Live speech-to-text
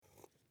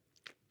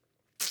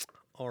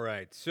All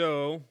right,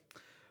 so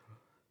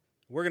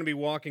we're going to be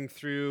walking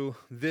through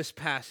this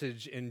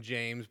passage in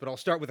James, but I'll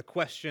start with a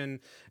question,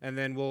 and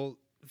then we'll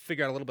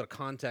figure out a little bit of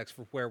context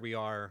for where we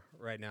are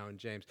right now in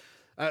James.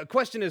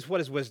 Question is,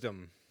 what is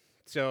wisdom?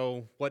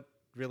 So what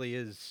really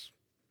is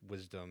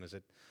wisdom? Is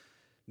it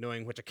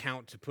knowing which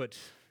account to put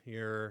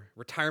your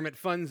retirement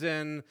funds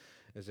in?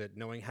 Is it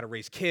knowing how to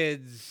raise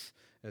kids?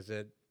 Is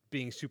it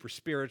being super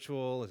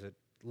spiritual? Is it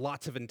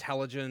lots of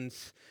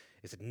intelligence?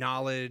 Is it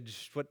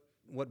knowledge? What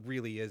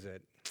really is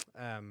it?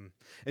 And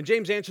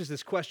James answers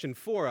this question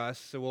for us,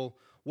 so we'll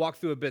walk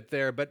through a bit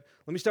there. But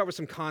let me start with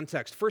some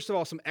context. First of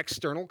all, some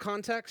external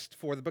context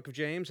for the book of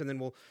James, and then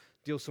we'll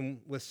deal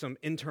with some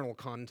internal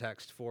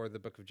context for the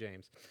book of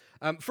James.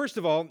 First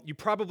of all, you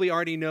probably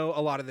already know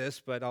a lot of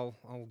this, but I'll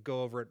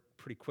go over it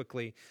pretty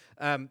quickly.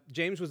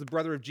 James was the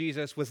brother of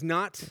Jesus, was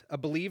not a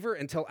believer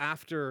until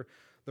after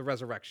the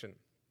resurrection.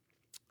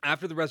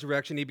 After the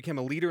resurrection, he became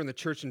a leader in the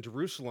church in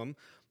Jerusalem,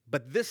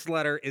 but this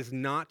letter is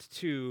not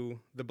to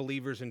the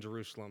believers in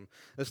Jerusalem.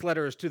 This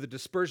letter is to the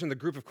dispersion, the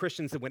group of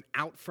Christians that went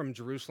out from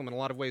Jerusalem. In a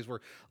lot of ways,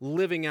 were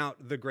living out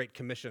the Great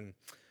Commission.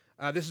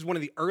 This is one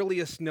of the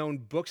earliest known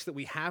books that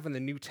we have in the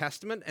New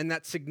Testament, and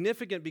that's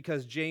significant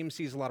because James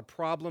sees a lot of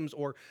problems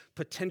or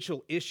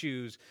potential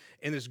issues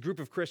in this group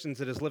of Christians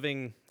that is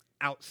living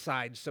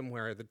outside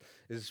somewhere, that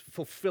is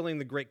fulfilling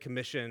the Great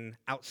Commission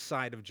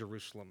outside of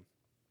Jerusalem.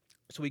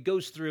 So he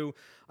goes through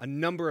a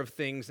number of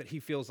things that he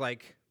feels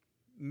like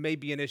may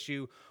be an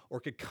issue or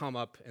could come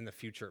up in the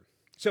future.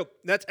 So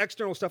that's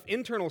external stuff.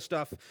 Internal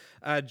stuff,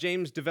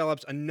 James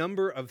develops a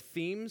number of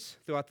themes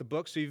throughout the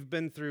book. So you've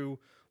been through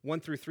 1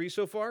 through 3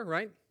 so far,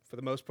 right? For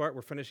the most part,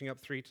 we're finishing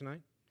up 3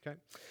 tonight. Okay.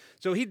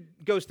 So he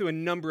goes through a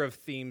number of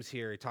themes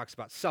here. He talks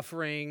about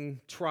suffering,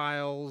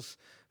 trials,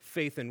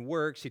 faith and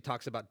works. He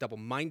talks about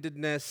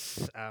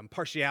double-mindedness,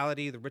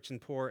 partiality, the rich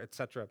and poor,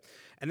 etc.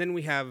 And then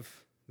we have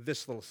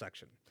this little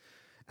section.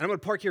 And I'm going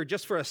to park here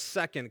just for a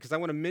second because I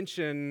want to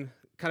mention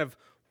kind of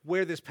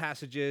where this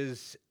passage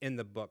is in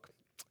the book.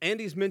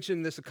 Andy's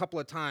mentioned this a couple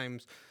of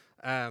times,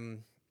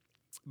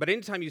 but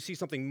anytime you see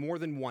something more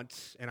than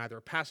once in either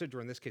a passage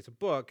or in this case a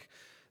book,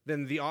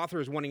 then the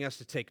author is wanting us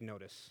to take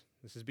notice.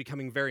 This is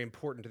becoming very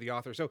important to the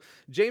author. So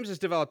James has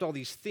developed all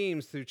these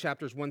themes through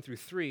chapters 1 through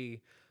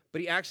 3, but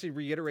he actually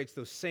reiterates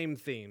those same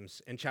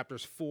themes in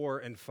chapters 4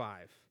 and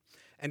 5.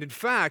 And in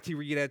fact, he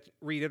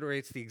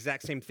reiterates the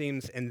exact same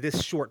themes in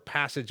this short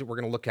passage that we're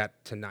going to look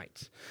at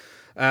tonight.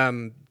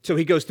 So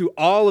he goes through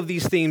all of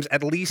these themes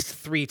at least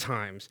 3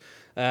 times.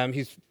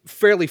 He's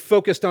fairly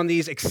focused on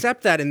these,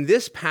 except that in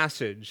this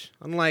passage,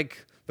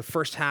 unlike the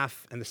first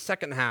half and the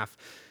second half,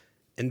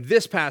 in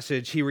this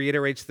passage, he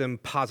reiterates them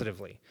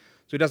positively.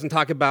 So he doesn't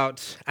talk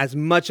about as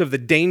much of the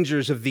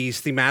dangers of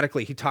these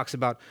thematically. He talks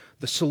about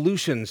the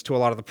solutions to a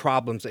lot of the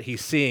problems that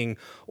he's seeing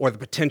or the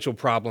potential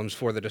problems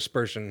for the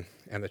dispersion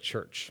and the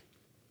church.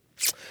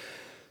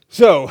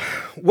 So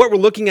what we're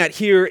looking at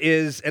here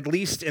is, at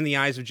least in the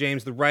eyes of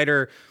James, the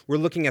writer, we're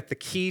looking at the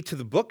key to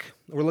the book.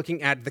 We're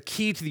looking at the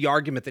key to the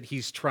argument that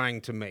he's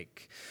trying to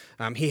make.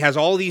 He has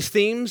all these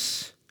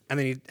themes, and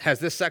then he has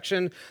this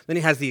section, then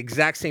he has the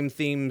exact same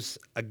themes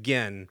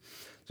again.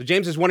 So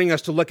James is wanting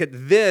us to look at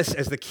this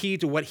as the key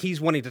to what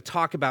he's wanting to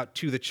talk about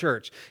to the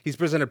church. He's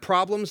presented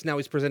problems, now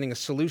he's presenting a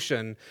solution,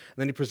 and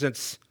then he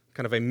presents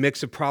kind of a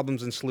mix of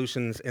problems and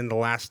solutions in the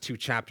last 2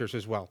 chapters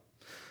as well.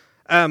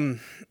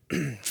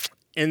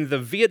 In the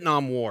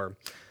Vietnam War,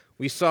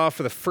 we saw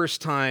for the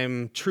first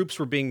time troops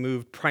were being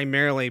moved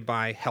primarily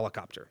by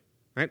helicopter,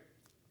 right?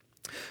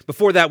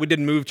 Before that, we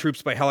didn't move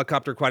troops by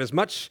helicopter quite as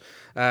much.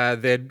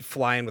 They'd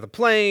fly in with a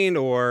plane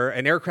or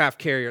an aircraft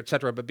carrier,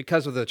 etc. But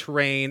because of the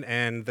terrain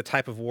and the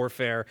type of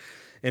warfare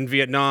in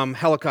Vietnam,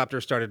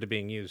 helicopters started to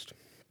being used.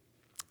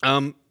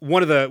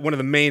 One of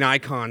the main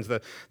icons,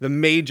 the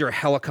major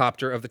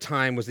helicopter of the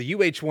time, was the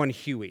UH-1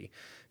 Huey.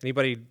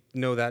 Anybody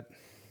know that?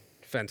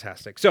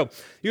 Fantastic. So,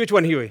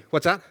 UH-1 Huey,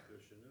 what's that?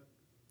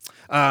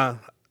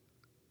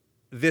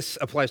 This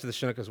applies to the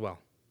Chinook as well.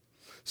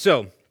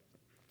 So,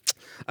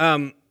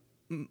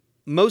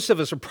 most of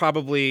us are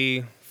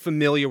probably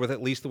familiar with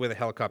at least the way the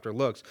helicopter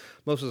looks.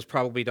 Most of us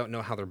probably don't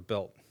know how they're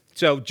built.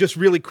 So, just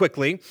really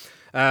quickly,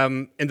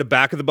 in the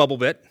back of the bubble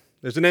bit,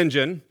 there's an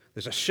engine,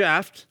 there's a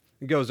shaft,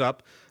 it goes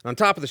up, and on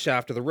top of the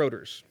shaft are the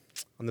rotors.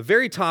 On the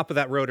very top of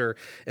that rotor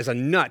is a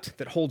nut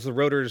that holds the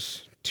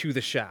rotors to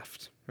the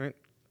shaft, right?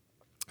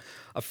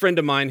 A friend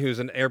of mine who's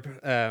an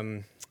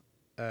airplane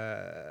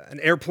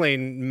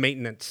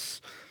maintenance,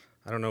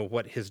 I don't know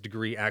what his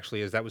degree actually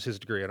is. That was his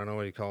degree. I don't know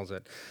what he calls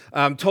it.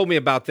 Told me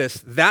about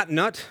this. That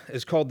nut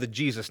is called the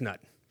Jesus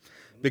nut.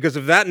 Because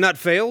if that nut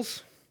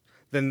fails,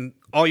 then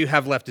all you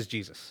have left is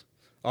Jesus.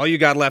 All you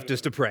got left is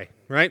to pray,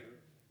 right?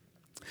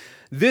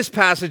 This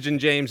passage in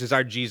James is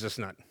our Jesus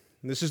nut.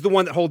 This is the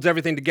one that holds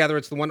everything together.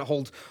 It's the one that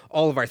holds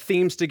all of our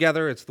themes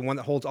together. It's the one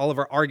that holds all of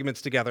our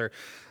arguments together.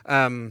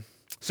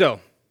 So,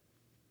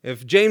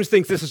 if James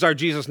thinks this is our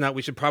Jesus nut,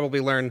 we should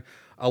probably learn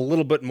a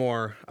little bit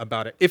more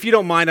about it. If you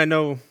don't mind, I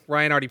know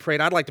Ryan already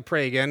prayed. I'd like to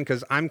pray again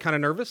because I'm kind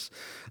of nervous,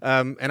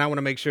 and I want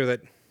to make sure that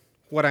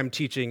what I'm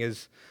teaching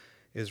is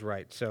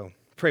right. So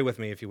Pray with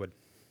me if you would.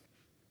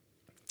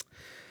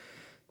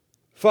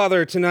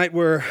 Father, tonight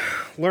we're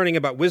learning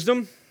about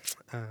wisdom.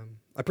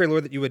 I pray,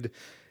 Lord, that you would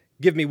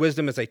give me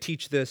wisdom as I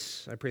teach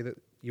this. I pray that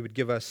you would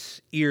give us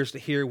ears to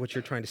hear what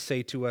you're trying to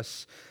say to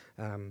us.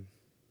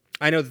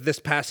 I know that this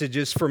passage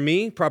is for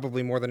me,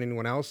 probably more than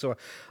anyone else, so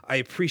I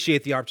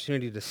appreciate the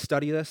opportunity to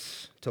study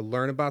this, to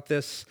learn about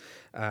this,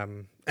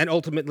 and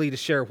ultimately to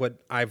share what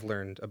I've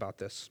learned about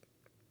this.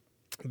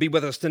 Be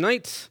with us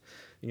tonight.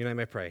 In your name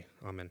I pray.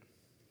 Amen.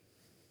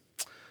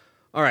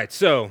 All right,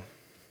 so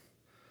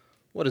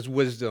what is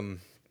wisdom?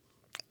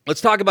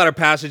 Let's talk about our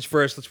passage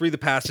first. Let's read the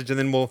passage, and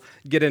then we'll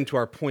get into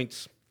our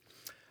points.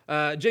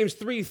 James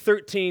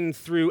 3:13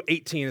 through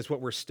 18 is what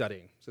we're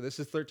studying. So this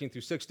is 13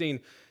 through 16.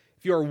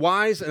 If you are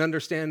wise and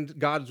understand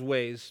God's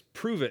ways,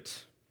 prove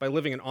it by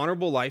living an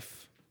honorable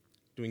life,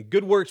 doing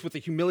good works with the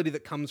humility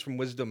that comes from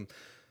wisdom.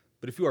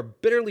 But if you are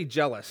bitterly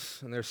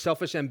jealous and there's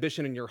selfish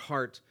ambition in your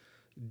heart,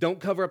 don't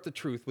cover up the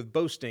truth with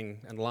boasting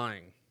and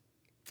lying.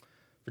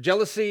 For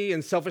jealousy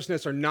and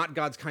selfishness are not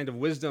God's kind of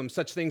wisdom.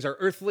 Such things are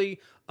earthly,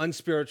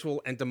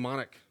 unspiritual, and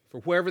demonic. For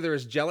wherever there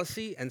is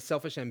jealousy and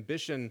selfish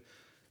ambition,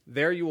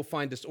 there you will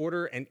find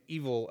disorder and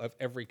evil of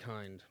every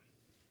kind.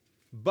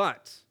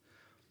 But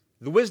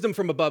the wisdom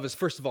from above is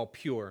first of all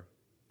pure.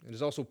 It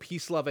is also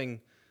peace-loving,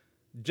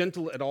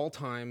 gentle at all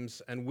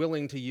times, and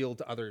willing to yield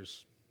to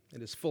others.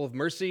 It is full of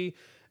mercy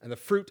and the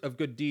fruit of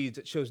good deeds.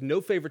 It shows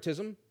no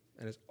favoritism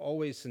and is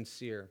always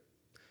sincere.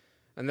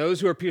 And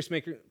those who are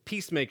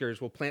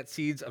peacemakers will plant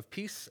seeds of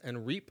peace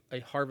and reap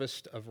a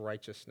harvest of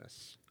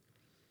righteousness.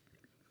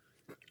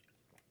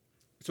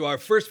 So our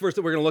first verse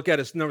that we're going to look at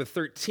is number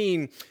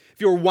 13. If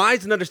you are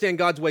wise and understand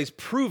God's ways,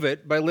 prove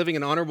it by living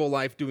an honorable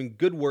life, doing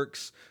good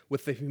works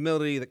with the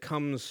humility that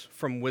comes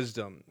from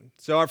wisdom.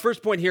 So our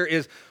first point here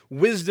is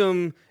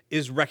wisdom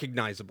is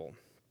recognizable.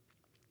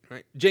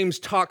 Right? James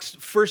talks,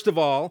 first of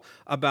all,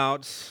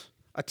 about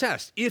a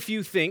test. If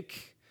you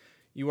think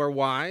you are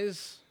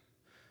wise,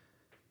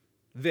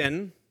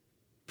 then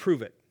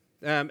prove it.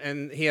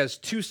 And he has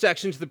two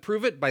sections to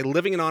prove it, by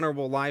living an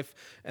honorable life,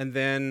 and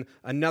then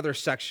another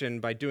section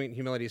by doing it in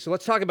humility. So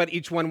let's talk about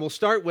each one. We'll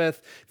start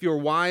with, if you are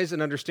wise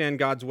and understand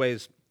God's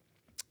ways.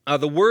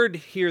 The word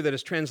here that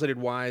is translated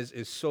wise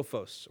is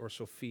sophos, or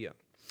Sophia.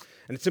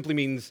 And it simply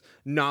means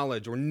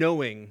knowledge, or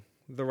knowing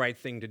the right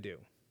thing to do.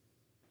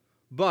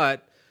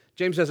 But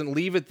James doesn't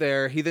leave it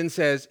there. He then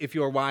says, if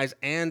you are wise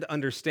and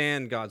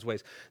understand God's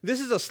ways. This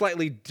is a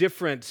slightly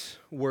different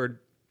word.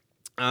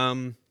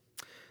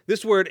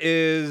 This word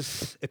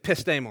is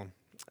epistemon.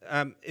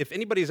 If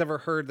anybody's ever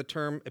heard the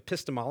term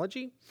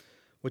epistemology,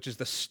 which is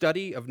the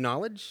study of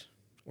knowledge,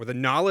 or the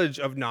knowledge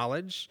of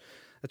knowledge,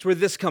 that's where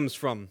this comes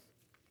from.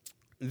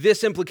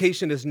 This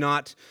implication is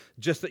not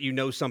just that you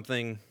know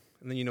something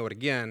and then you know it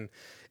again.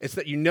 It's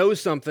that you know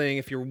something.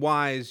 If you're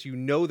wise, you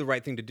know the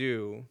right thing to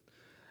do.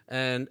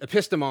 And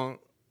epistemon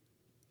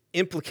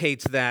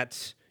implicates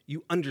that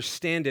you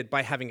understand it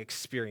by having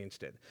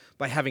experienced it,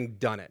 by having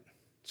done it.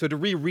 So to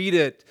reread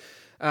it,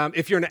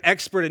 if you're an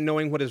expert in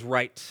knowing what is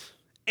right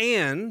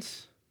and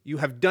you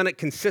have done it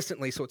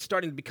consistently, so it's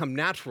starting to become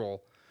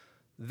natural,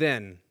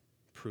 then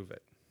prove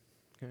it.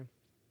 Okay?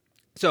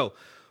 So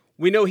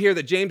we know here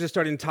that James is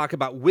starting to talk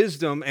about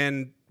wisdom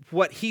and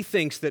what he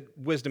thinks that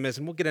wisdom is,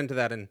 and we'll get into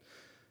that in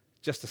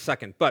just a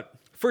second. But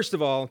first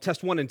of all,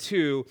 test 1 and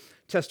 2.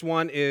 Test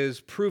 1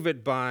 is prove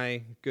it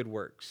by good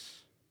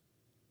works.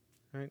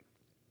 Right?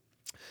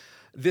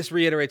 This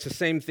reiterates the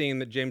same theme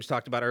that James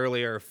talked about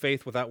earlier.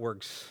 Faith without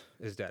works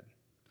is dead.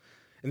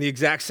 In the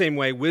exact same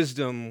way,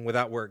 wisdom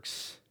without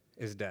works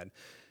is dead.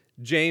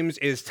 James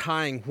is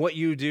tying what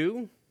you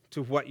do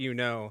to what you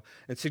know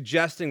and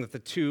suggesting that the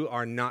two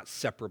are not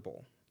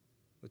separable.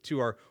 The two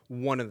are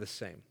one and the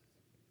same.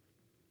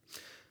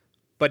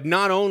 But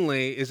not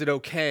only is it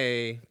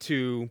okay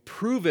to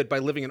prove it by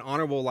living an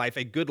honorable life,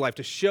 a good life,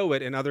 to show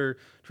it. In other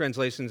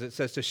translations, it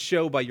says to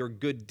show by your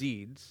good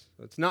deeds.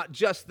 So it's not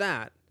just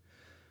that.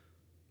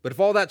 But if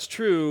all that's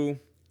true,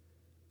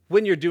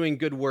 when you're doing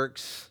good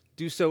works,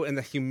 do so in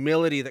the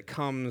humility that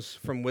comes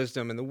from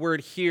wisdom. And the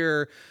word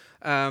here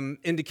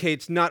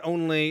indicates not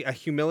only a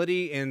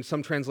humility. In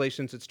some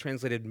translations, it's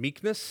translated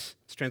meekness.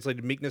 It's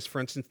translated meekness, for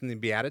instance, in the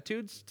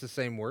Beatitudes. It's the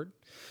same word.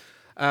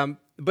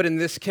 But in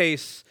this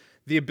case,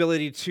 the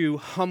ability to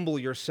humble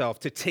yourself,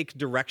 to take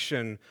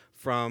direction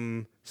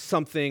from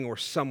something or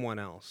someone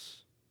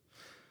else.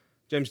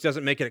 James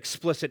doesn't make it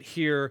explicit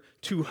here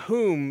to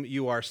whom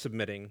you are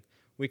submitting.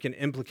 We can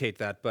implicate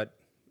that, but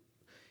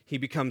he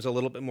becomes a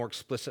little bit more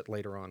explicit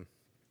later on.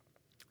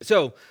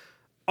 So,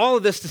 all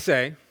of this to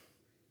say,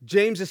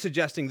 James is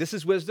suggesting this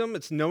is wisdom.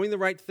 It's knowing the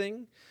right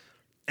thing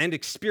and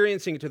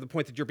experiencing it to the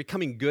point that you're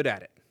becoming good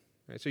at it.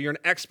 Right? So you're an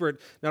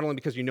expert not only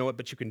because you know it,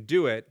 but you can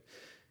do it.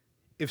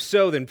 If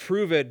so, then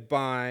prove it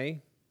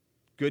by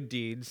good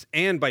deeds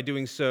and by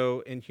doing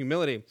so in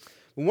humility.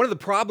 One of the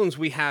problems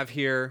we have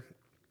here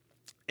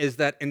is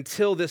that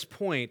until this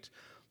point,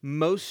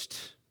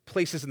 most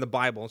places in the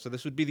Bible, so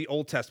this would be the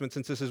Old Testament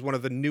since this is one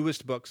of the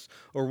newest books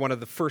or one of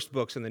the first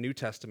books in the New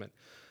Testament,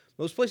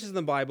 most places in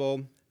the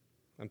Bible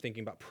I'm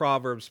thinking about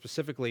Proverbs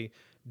specifically,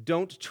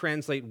 don't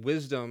translate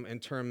wisdom in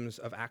terms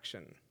of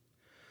action.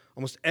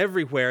 Almost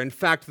everywhere, in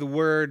fact, the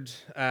word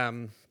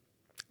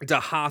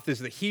dahath is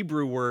the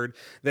Hebrew word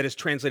that is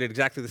translated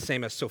exactly the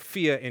same as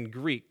Sophia in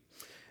Greek.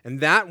 And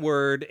that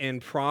word in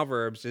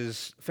Proverbs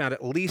is found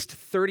at least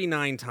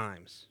 39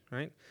 times,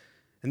 right?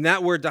 And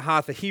that word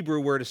dahath, the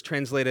Hebrew word, is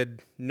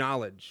translated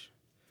knowledge.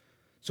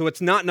 So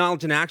it's not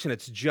knowledge in action,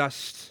 it's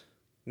just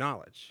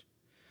knowledge.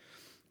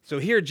 So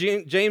here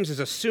James is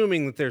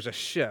assuming that there's a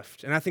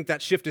shift, and I think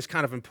that shift is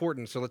kind of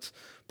important, so let's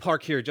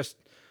park here just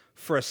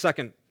for a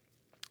second.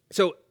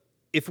 So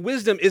if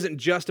wisdom isn't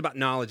just about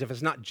knowledge, if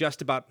it's not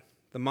just about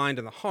the mind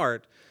and the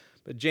heart,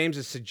 but James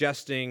is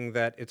suggesting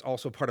that it's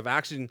also part of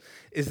action,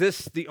 is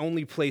this the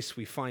only place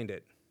we find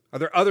it? Are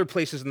there other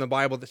places in the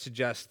Bible that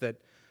suggest that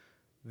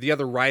the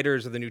other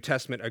writers of the New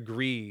Testament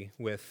agree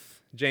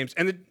with James?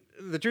 And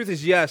the truth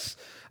is yes.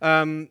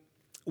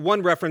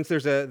 One reference,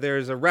 there's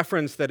a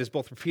reference that is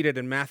both repeated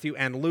in Matthew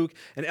and Luke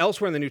and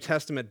elsewhere in the New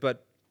Testament,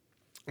 but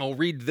I'll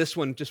read this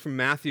one just from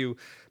Matthew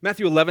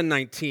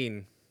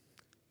 11:19.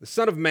 The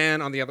Son of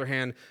Man, on the other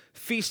hand,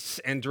 feasts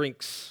and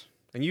drinks,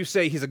 and you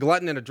say he's a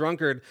glutton and a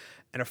drunkard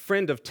and a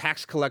friend of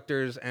tax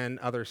collectors and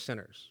other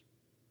sinners.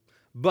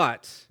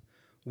 But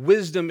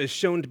wisdom is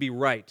shown to be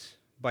right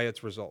by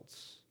its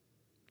results.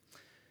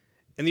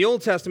 In the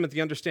Old Testament,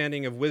 the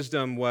understanding of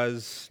wisdom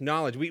was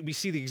knowledge. We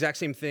see the exact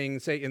same thing,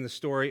 say, in the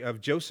story of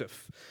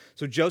Joseph.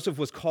 So Joseph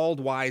was called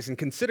wise and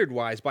considered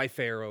wise by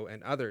Pharaoh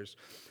and others.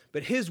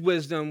 But his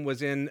wisdom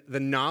was in the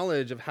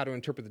knowledge of how to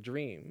interpret the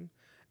dream,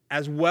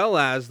 as well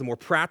as the more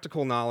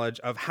practical knowledge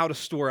of how to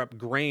store up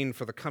grain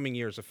for the coming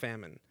years of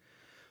famine.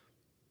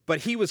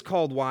 But he was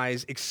called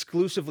wise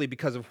exclusively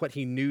because of what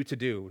he knew to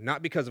do,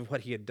 not because of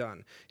what he had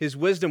done. His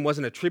wisdom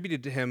wasn't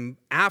attributed to him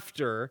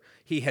after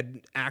he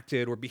had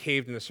acted or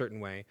behaved in a certain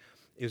way.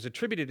 It was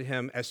attributed to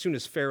him as soon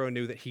as Pharaoh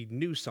knew that he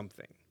knew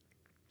something.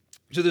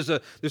 So there's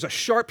a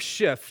sharp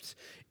shift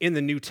in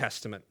the New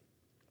Testament.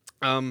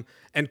 And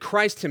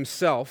Christ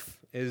himself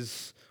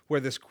is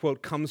where this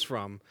quote comes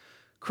from.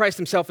 Christ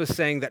himself is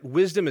saying that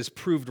wisdom is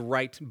proved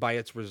right by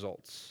its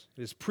results.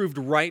 It is proved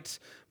right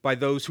by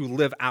those who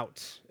live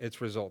out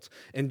its results.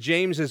 And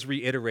James is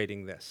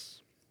reiterating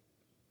this.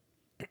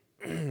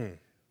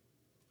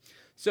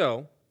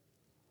 So,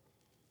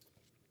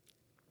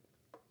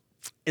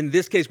 in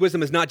this case,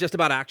 wisdom is not just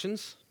about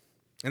actions,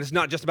 and it's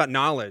not just about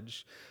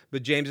knowledge,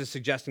 but James is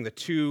suggesting the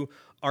two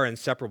are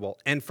inseparable.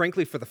 And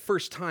frankly, for the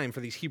first time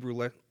for these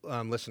Hebrew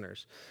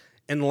listeners,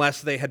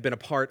 unless they had been a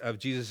part of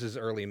Jesus'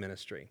 early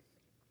ministry.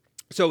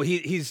 So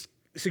he's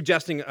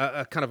suggesting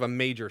a kind of a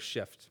major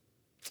shift.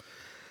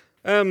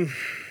 In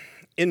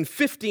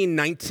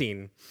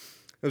 1519,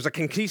 there was a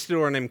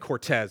conquistador named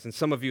Cortez, and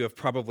some of you have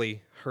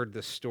probably heard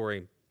this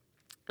story.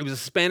 He was a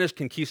Spanish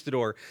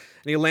conquistador,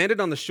 and he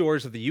landed on the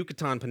shores of the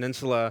Yucatan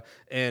Peninsula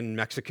in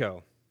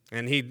Mexico.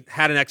 And he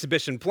had an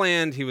exhibition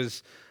planned. He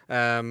was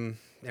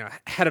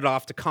headed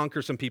off to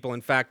conquer some people.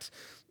 In fact,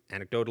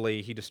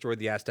 anecdotally, he destroyed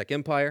the Aztec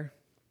Empire.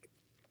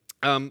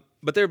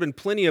 But there have been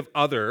plenty of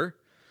other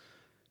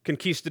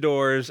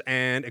conquistadors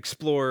and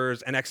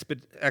explorers and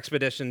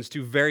expeditions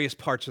to various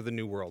parts of the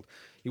New World.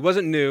 He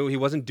wasn't new. He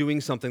wasn't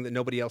doing something that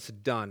nobody else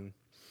had done.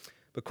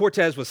 But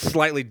Cortez was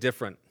slightly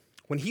different.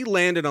 When he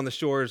landed on the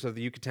shores of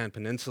the Yucatan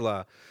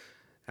Peninsula,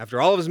 after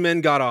all of his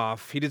men got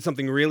off, he did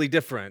something really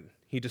different.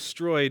 He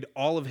destroyed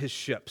all of his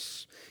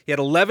ships. He had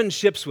 11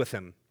 ships with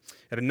him.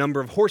 He had a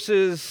number of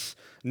horses,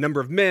 a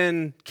number of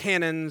men,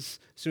 cannons.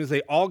 As soon as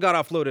they all got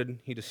offloaded,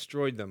 he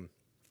destroyed them.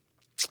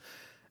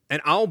 And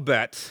I'll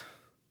bet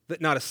that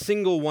not a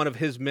single one of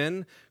his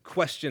men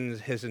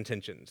questioned his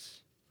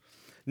intentions.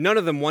 None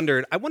of them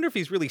wondered, I wonder if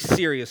he's really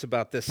serious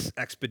about this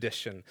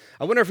expedition.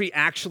 I wonder if he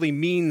actually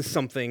means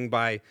something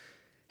by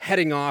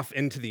heading off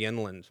into the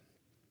inland.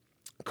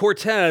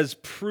 Cortez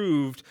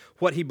proved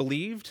what he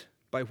believed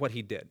by what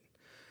he did.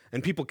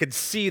 And people could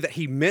see that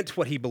he meant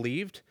what he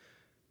believed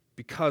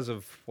because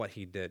of what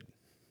he did.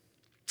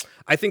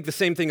 I think the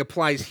same thing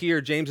applies here.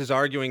 James is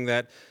arguing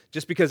that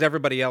just because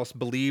everybody else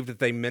believed that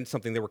they meant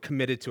something, they were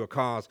committed to a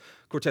cause,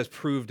 Cortez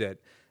proved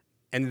it.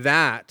 And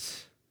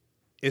that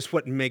is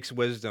what makes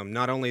wisdom,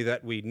 not only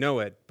that we know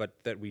it, but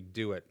that we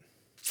do it.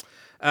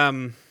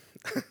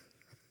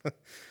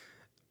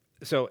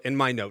 So in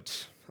my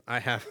notes, I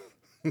have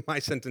my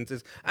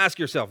sentences. Ask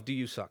yourself, do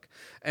you suck?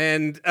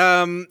 And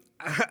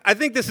I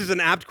think this is an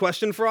apt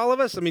question for all of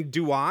us. I mean,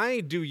 do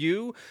I? Do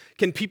you?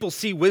 Can people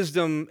see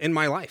wisdom in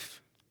my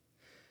life?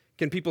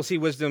 Can people see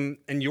wisdom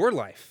in your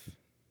life?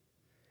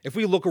 If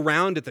we look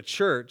around at the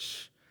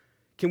church,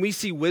 can we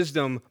see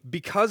wisdom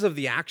because of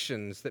the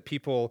actions that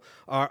people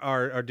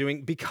are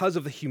doing, because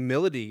of the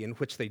humility in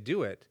which they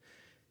do it?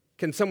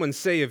 Can someone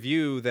say of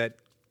you that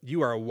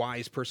you are a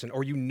wise person,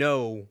 or you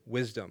know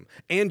wisdom,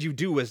 and you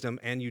do wisdom,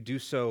 and you do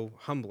so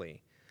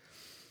humbly?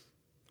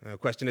 The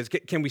question is,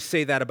 can we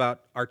say that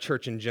about our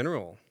church in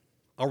general?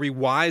 Are we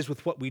wise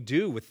with what we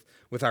do,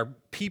 with our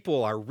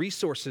people, our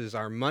resources,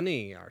 our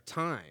money, our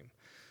time?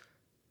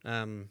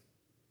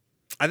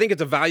 I think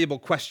it's a valuable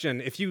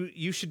question. If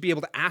you should be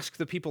able to ask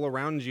the people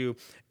around you,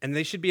 and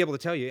they should be able to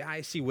tell you,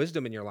 I see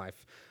wisdom in your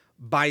life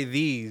by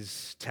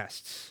these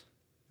tests,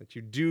 that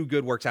you do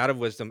good works out of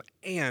wisdom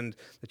and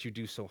that you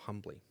do so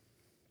humbly.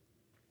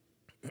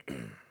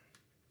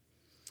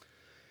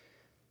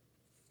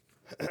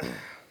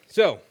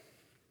 So,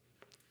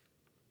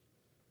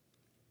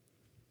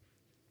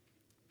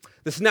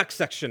 this next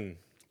section,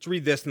 let's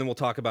read this and then we'll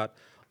talk about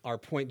our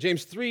point.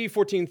 James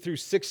 3:14 through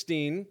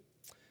 16.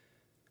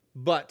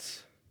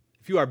 But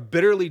if you are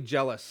bitterly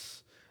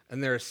jealous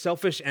and there is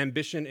selfish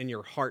ambition in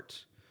your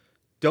heart,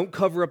 don't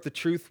cover up the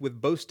truth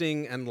with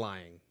boasting and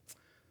lying.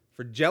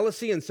 For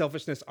jealousy and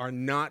selfishness are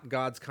not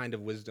God's kind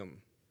of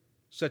wisdom.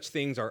 Such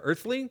things are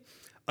earthly,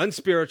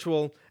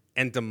 unspiritual,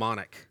 and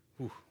demonic.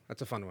 Ooh,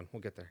 that's a fun one.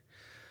 We'll get there.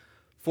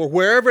 For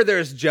wherever there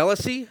is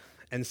jealousy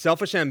and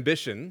selfish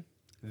ambition,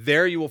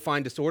 there you will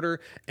find disorder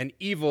and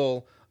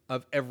evil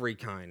of every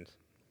kind.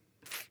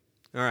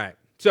 All right.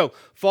 So,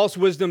 false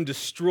wisdom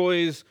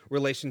destroys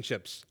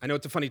relationships. I know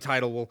it's a funny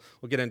title.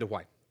 We'll get into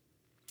why.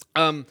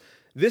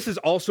 This is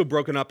also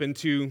broken up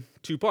into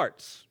two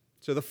parts.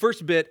 So the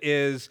first bit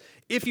is,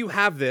 if you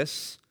have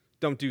this,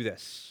 don't do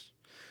this.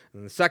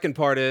 And the second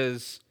part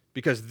is,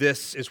 because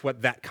this is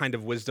what that kind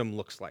of wisdom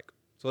looks like.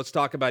 So let's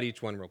talk about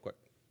each one real quick.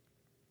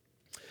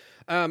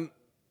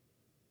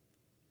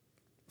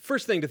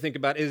 First thing to think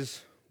about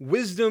is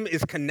wisdom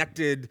is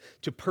connected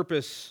to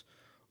purpose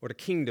or to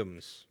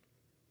kingdoms.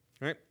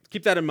 All right?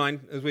 Keep that in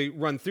mind as we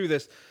run through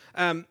this.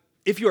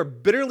 If you are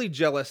bitterly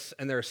jealous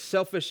and there's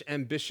selfish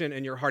ambition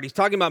in your heart, he's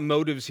talking about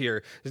motives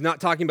here. He's not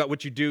talking about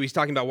what you do. He's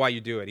talking about why you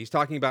do it. He's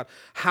talking about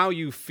how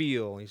you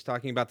feel. He's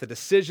talking about the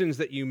decisions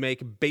that you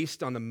make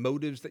based on the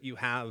motives that you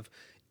have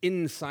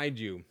inside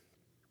you.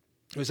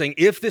 He's saying,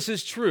 if this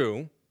is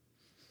true,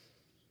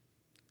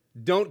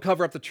 don't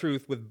cover up the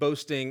truth with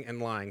boasting and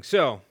lying.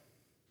 So,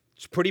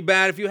 it's pretty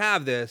bad if you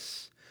have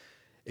this.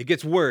 It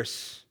gets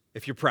worse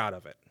if you're proud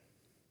of it.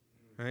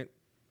 Right?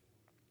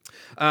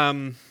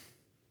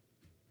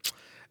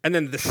 And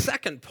then the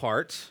second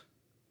part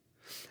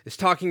is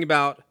talking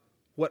about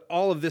what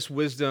all of this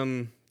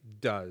wisdom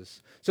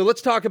does. So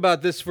let's talk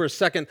about this for a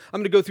second. I'm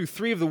going to go through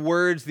three of the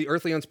words, the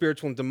earthly,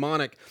 unspiritual, and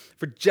demonic.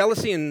 For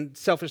jealousy and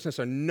selfishness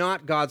are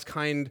not God's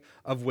kind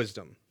of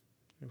wisdom.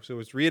 So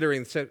it's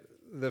reiterating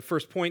the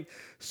first point.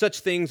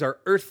 Such things are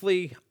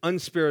earthly,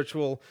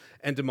 unspiritual,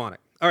 and demonic.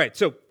 All right,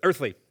 so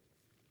earthly.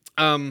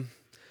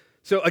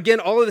 So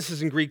again, all of this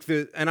is in Greek,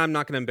 and I'm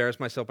not going to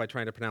embarrass myself by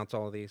trying to pronounce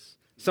all of these.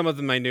 Some of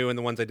them I knew, and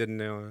the ones I didn't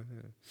know.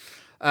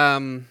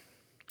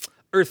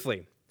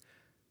 Earthly.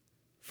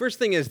 First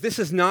thing is, this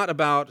is not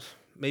about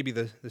maybe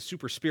the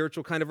super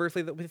spiritual kind of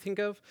earthly that we think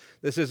of.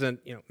 This isn't,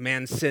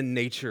 man's sin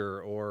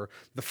nature or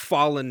the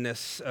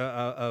fallenness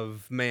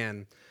of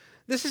man.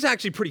 This is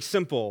actually pretty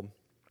simple.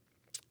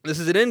 This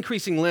is an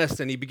increasing list,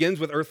 and he begins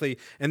with earthly,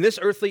 and this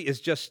earthly is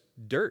just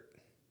dirt.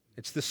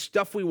 It's the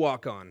stuff we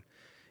walk on.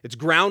 It's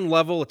ground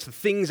level. It's the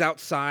things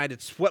outside.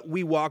 It's what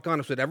we walk on.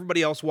 It's what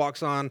everybody else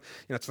walks on.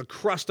 It's the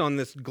crust on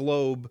this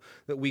globe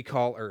that we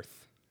call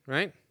Earth,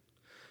 right?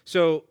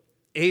 So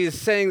he is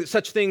saying that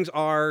such things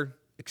are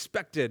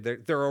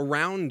expected. They're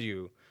around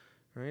you,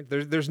 right?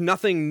 There's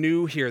nothing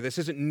new here. This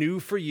isn't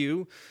new for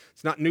you.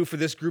 It's not new for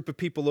this group of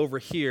people over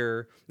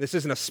here. This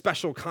isn't a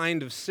special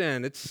kind of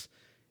sin. It's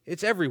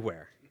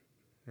everywhere,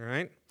 all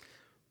right?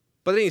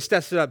 But then he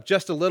steps it up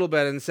just a little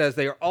bit and says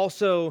they are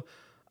also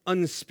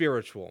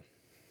unspiritual.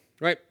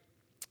 Right?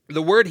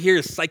 The word here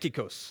is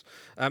psychikos,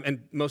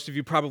 and most of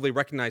you probably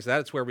recognize that.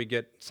 It's where we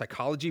get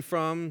psychology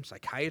from,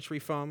 psychiatry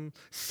from,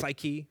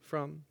 psyche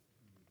from.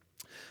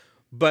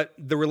 But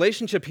the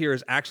relationship here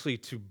is actually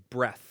to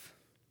breath.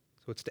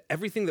 So it's to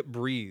everything that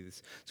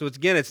breathes. So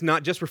it's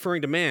not just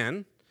referring to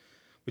man.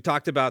 We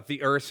talked about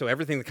the earth, so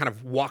everything that kind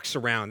of walks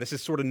around. This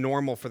is sort of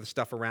normal for the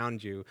stuff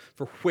around you,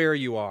 for where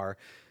you are.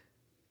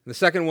 And the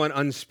second one,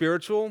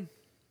 unspiritual,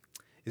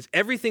 is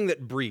everything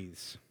that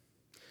breathes.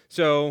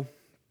 So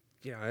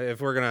if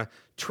we're going to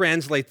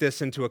translate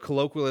this into a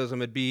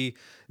colloquialism, it'd be,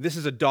 this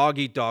is a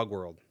dog-eat-dog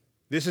world.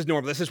 This is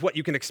normal. This is what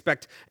you can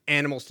expect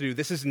animals to do.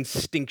 This is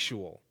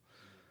instinctual.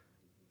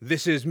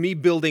 This is me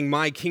building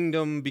my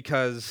kingdom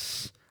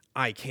because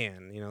I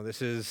can.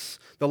 This is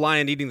the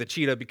lion eating the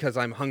cheetah because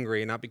I'm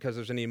hungry and not because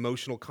there's any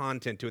emotional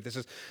content to it. This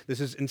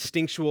is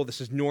instinctual. This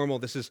is normal.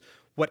 This is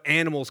what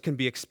animals can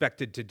be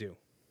expected to do,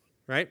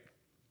 right?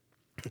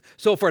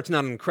 So far, it's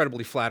not an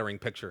incredibly flattering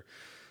picture.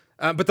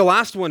 But the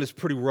last one is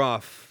pretty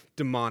rough.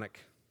 Demonic.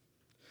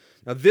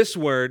 Now, this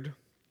word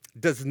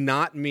does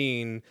not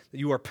mean that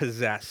you are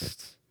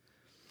possessed.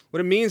 What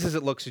it means is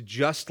it looks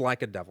just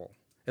like a devil.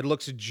 It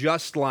looks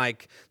just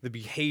like the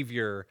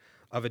behavior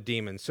of a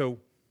demon. So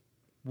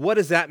what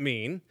does that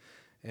mean?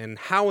 And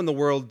how in the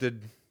world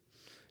did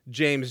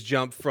James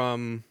jump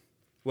from,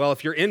 well,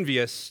 if you're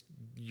envious,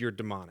 you're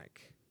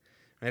demonic?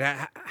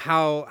 Right?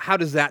 How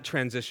does that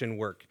transition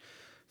work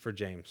for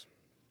James?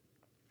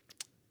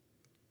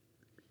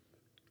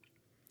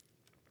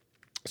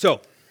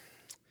 So,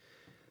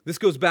 this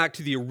goes back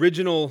to the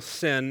original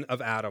sin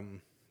of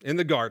Adam in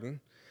the garden.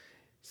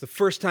 It's the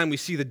first time we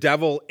see the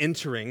devil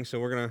entering, so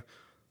we're going to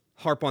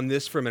harp on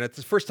this for a minute. It's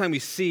the first time we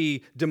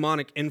see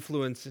demonic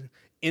influence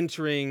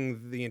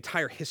entering the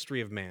entire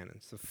history of man.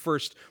 It's the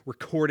first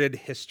recorded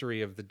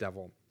history of the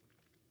devil.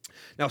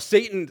 Now,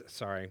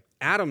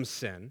 Adam's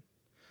sin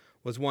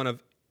was one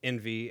of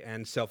envy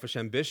and selfish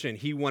ambition.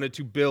 He wanted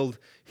to build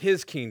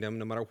his kingdom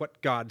no matter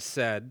what God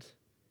said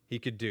he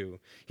could do.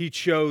 He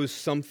chose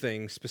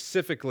something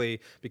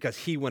specifically because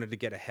he wanted to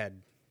get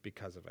ahead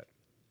because of it.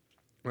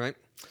 Right?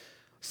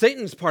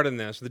 Satan's part in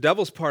this, the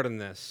devil's part in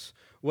this,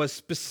 was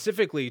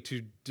specifically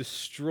to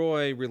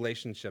destroy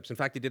relationships. In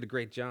fact, he did a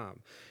great job.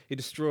 He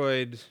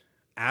destroyed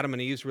Adam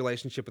and Eve's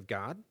relationship with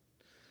God,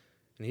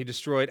 and he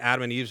destroyed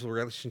Adam and Eve's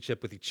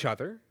relationship with each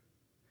other,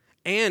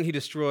 and he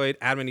destroyed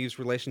Adam and Eve's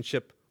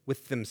relationship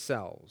with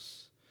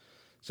themselves.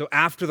 So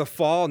after the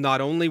fall, not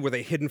only were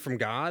they hidden from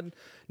God,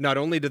 not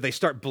only did they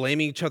start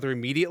blaming each other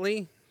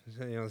immediately,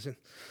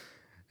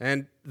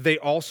 and they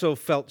also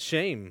felt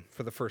shame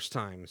for the first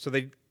time. So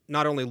they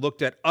not only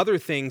looked at other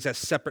things as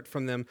separate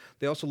from them,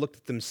 they also looked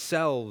at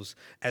themselves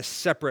as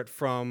separate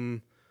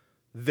from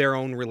their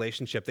own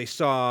relationship. They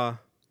saw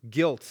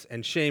guilt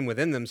and shame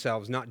within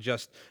themselves, not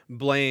just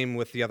blame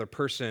with the other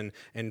person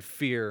and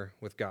fear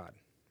with God,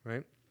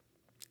 right?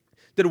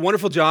 Did a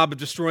wonderful job of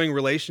destroying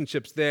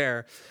relationships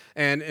there.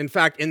 And in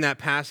fact, in that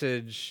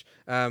passage,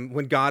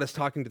 when God is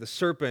talking to the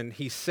serpent,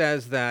 he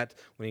says that,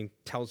 when he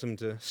tells him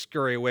to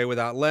scurry away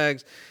without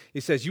legs, he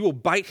says, "You will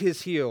bite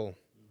his heel,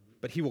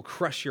 but he will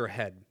crush your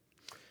head."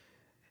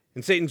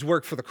 And Satan's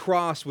work for the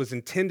cross was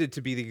intended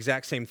to be the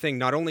exact same thing.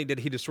 Not only did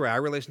he destroy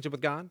our relationship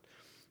with God,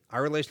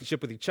 our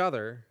relationship with each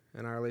other,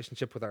 and our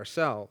relationship with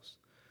ourselves,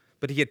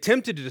 but he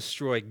attempted to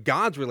destroy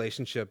God's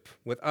relationship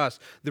with us.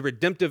 The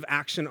redemptive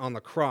action on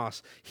the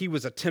cross, he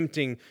was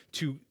attempting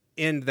to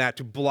end that,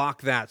 to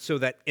block that, so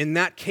that in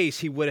that case,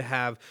 he would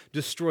have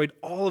destroyed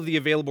all of the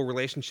available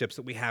relationships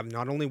that we have,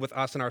 not only with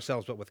us and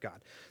ourselves, but with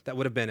God. That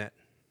would have been it.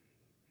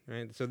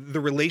 Right? So the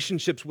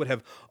relationships would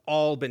have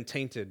all been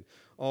tainted,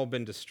 all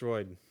been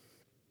destroyed.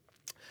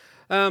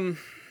 Think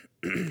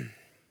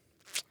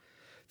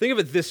of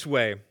it this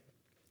way.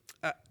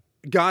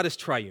 God is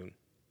triune.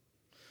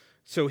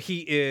 So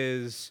he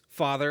is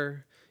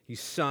Father,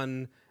 he's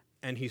Son,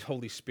 and he's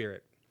Holy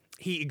Spirit.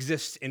 He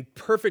exists in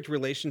perfect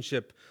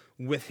relationship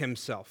with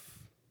himself.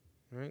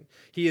 Right?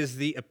 He is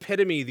the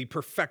epitome, the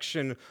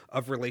perfection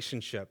of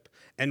relationship.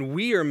 And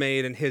we are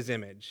made in his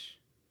image.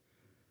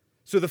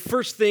 So the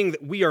first thing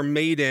that we are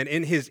made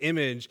in his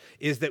image,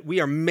 is that we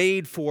are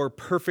made for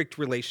perfect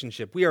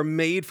relationship. We are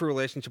made for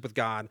relationship with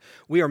God.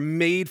 We are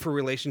made for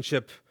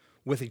relationship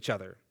with each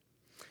other.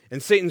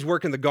 And Satan's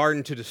work in the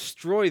garden to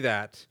destroy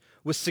that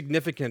was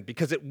significant,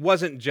 because it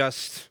wasn't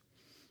just,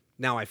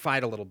 now I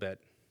fight a little bit,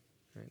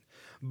 right?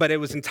 But it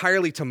was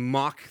entirely to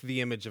mock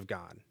the image of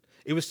God.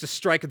 It was to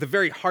strike at the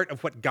very heart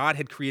of what God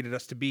had created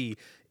us to be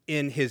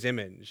in his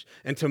image,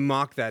 and to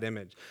mock that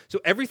image.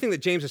 So everything that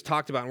James has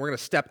talked about, and we're going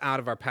to step out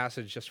of our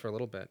passage just for a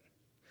little bit,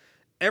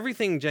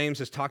 everything James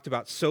has talked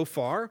about so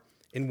far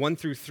in 1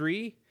 through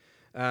 3,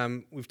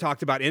 we've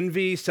talked about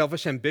envy,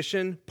 selfish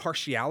ambition,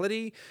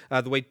 partiality,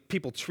 the way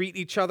people treat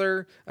each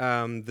other,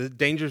 the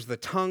dangers of the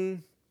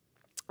tongue,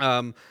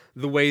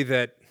 the way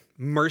that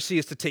mercy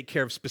is to take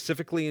care of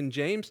specifically in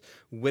James,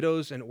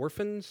 widows and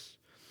orphans.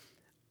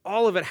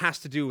 All of it has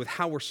to do with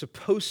how we're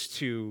supposed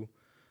to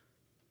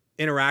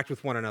interact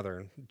with one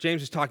another.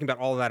 James is talking about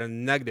all of that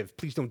in negative.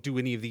 Please don't do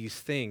any of these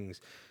things,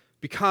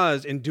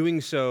 because in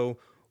doing so,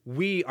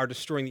 we are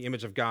destroying the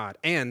image of God.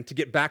 And to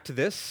get back to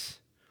this,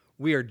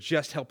 we are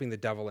just helping the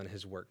devil in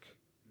his work.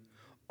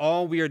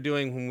 All we are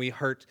doing when we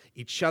hurt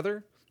each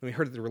other, when we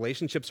hurt the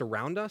relationships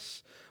around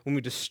us, when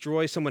we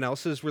destroy someone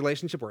else's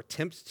relationship, or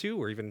attempt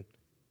to, or even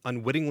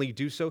unwittingly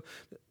do so,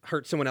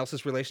 hurt someone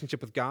else's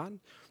relationship with God,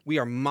 we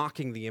are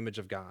mocking the image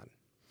of God.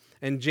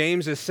 And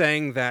James is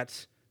saying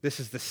that this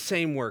is the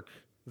same work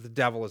the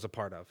devil is a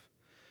part of.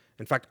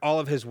 In fact, all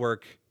of his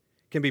work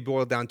can be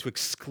boiled down to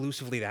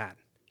exclusively that.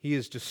 He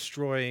is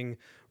destroying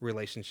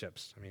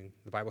relationships. I mean,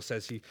 the Bible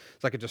says he's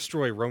like a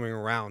destroyer roaming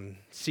around,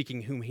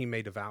 seeking whom he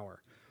may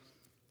devour.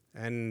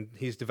 And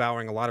he's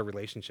devouring a lot of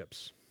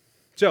relationships.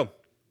 So,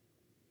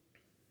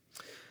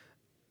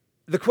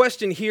 the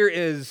question here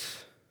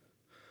is,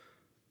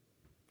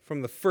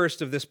 from the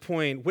first of this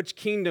point, which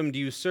kingdom do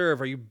you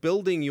serve? Are you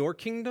building your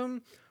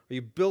kingdom? Or are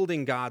you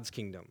building God's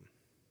kingdom?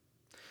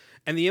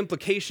 And the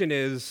implication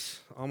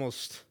is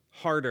almost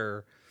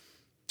harder.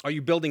 Are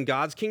you building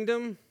God's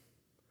kingdom?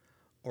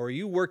 Or are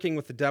you working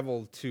with the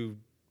devil to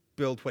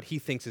build what he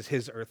thinks is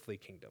his earthly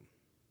kingdom?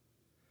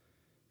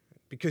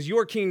 Because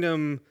your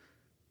kingdom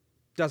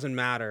doesn't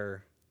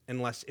matter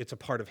unless it's a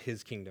part of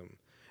his kingdom.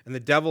 And the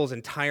devil's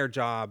entire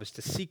job is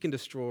to seek and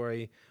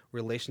destroy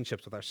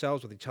relationships with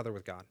ourselves, with each other,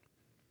 with God.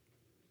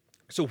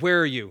 So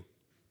where are you?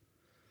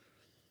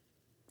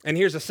 And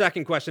here's a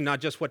second question,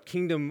 not just what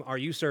kingdom are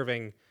you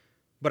serving,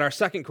 but our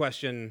second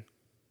question,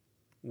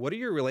 what do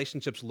your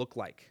relationships look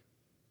like?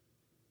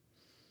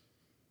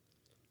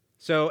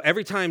 So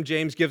every time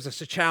James gives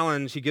us a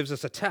challenge, he gives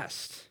us a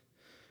test.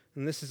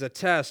 And this is a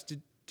test.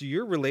 do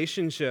your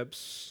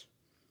relationships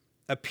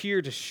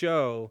appear to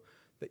show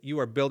that you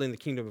are building the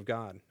kingdom of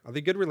God? Are they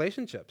good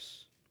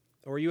relationships?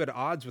 Or are you at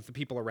odds with the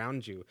people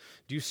around you?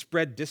 Do you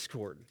spread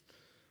discord?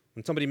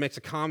 When somebody makes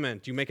a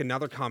comment, do you make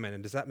another comment?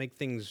 And does that make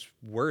things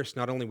worse,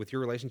 not only with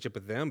your relationship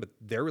with them, but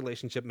their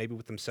relationship maybe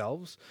with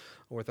themselves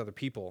or with other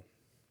people?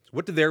 So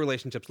what do their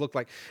relationships look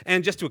like?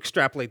 And just to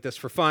extrapolate this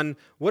for fun,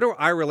 what do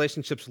our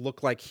relationships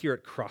look like here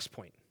at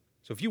Crosspoint?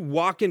 So if you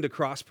walk into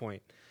Crosspoint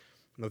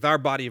with our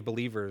body of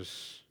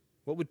believers,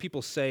 what would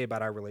people say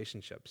about our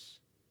relationships?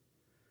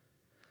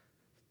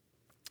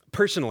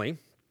 Personally,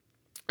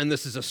 and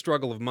this is a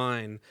struggle of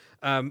mine,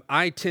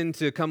 I tend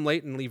to come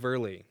late and leave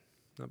early.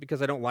 Not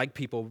because I don't like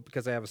people, but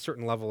because I have a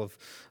certain level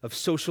of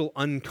social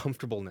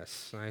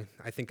uncomfortableness.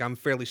 I think I'm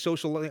fairly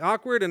socially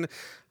awkward, and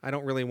I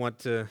don't really want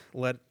to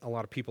let a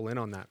lot of people in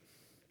on that.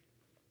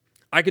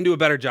 I can do a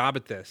better job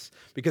at this,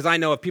 because I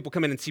know if people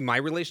come in and see my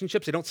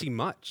relationships, they don't see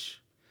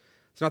much.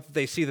 It's not that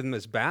they see them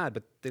as bad,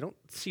 but they don't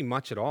see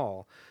much at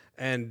all.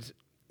 And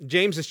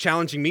James is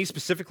challenging me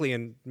specifically,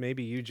 and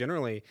maybe you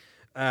generally,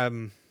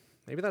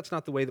 maybe that's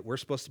not the way that we're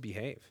supposed to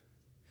behave.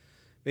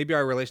 Maybe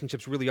our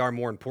relationships really are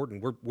more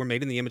important. We're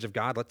made in the image of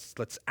God.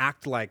 Let's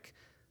act like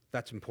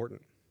that's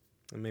important.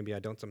 And maybe I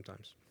don't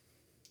sometimes.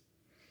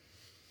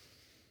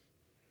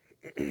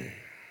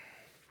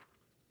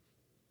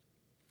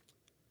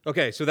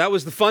 Okay, so that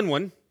was the fun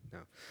one. No,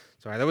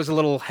 sorry, that was a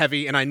little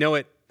heavy, and I know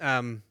it,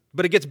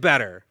 but it gets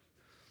better.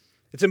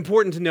 It's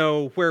important to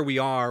know where we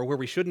are, where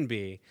we shouldn't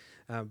be.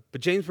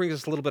 But James brings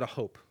us a little bit of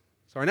hope.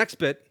 So our next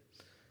bit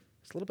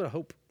is a little bit of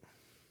hope.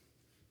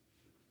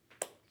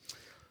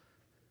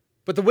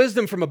 But the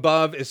wisdom from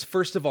above is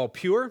first of all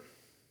pure,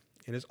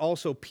 and is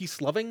also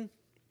peace-loving,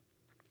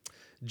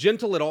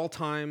 gentle at all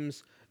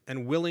times,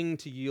 and willing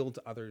to yield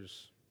to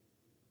others.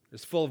 It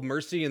is full of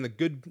mercy and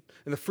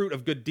the fruit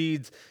of good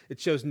deeds. It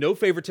shows no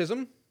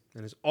favoritism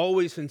and is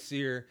always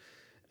sincere.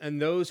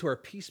 And those who are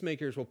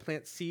peacemakers will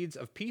plant seeds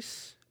of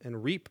peace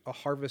and reap a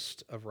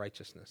harvest of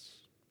righteousness.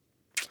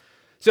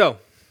 So,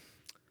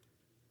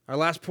 our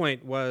last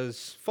point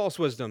was false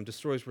wisdom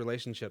destroys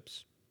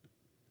relationships.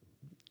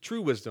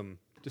 True wisdom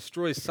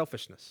destroys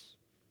selfishness.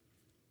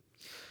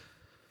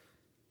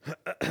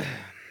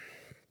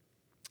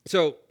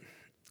 So,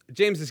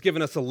 James has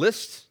given us a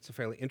list. It's a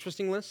fairly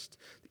interesting list.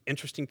 The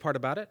interesting part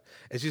about it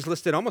is he's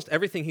listed almost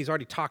everything he's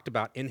already talked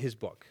about in his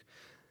book.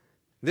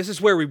 This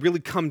is where we really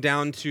come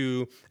down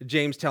to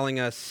James telling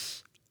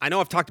us, I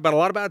know I've talked about a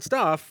lot of bad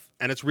stuff,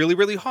 and it's really,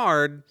 really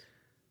hard,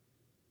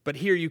 but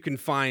here you can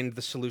find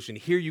the solution.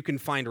 Here you can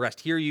find rest.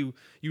 Here you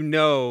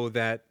know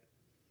that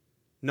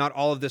not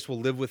all of this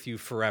will live with you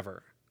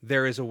forever.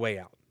 There is a way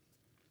out.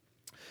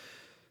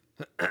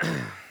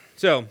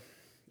 So,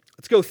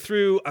 let's go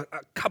through a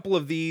couple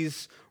of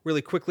these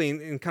really quickly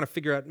and kind of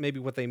figure out maybe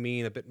what they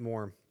mean a bit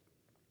more.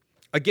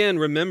 Again,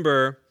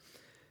 remember,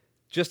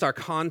 just our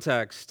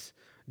context,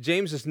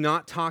 James is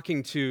not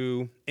talking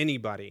to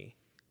anybody,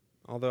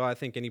 although I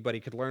think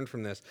anybody could learn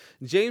from this.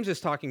 James is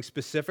talking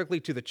specifically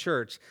to the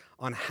church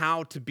on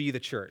how to be the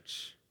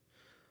church,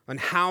 on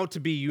how to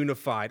be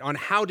unified, on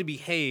how to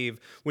behave.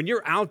 When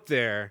you're out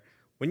there,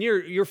 when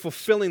you're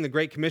fulfilling the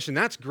Great Commission,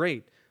 that's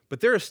great, but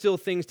there are still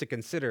things to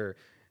consider.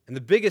 And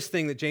the biggest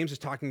thing that James is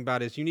talking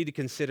about is you need to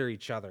consider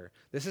each other.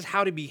 This is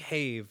how to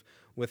behave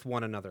with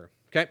one another.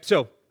 Okay,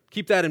 so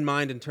keep that in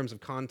mind in terms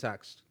of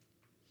context.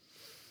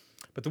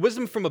 But the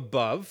wisdom from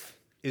above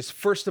is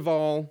first of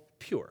all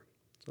pure.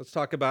 So let's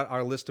talk about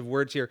our list of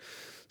words here.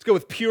 Let's go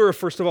with pure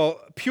first of all.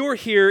 Pure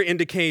here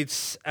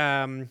indicates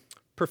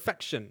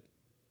perfection.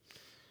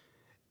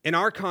 In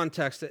our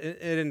context,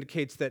 it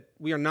indicates that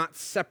we are not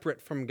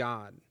separate from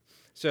God.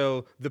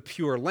 So the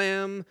pure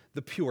lamb,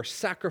 the pure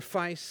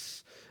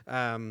sacrifice,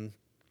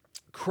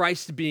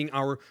 Christ being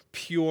our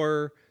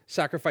pure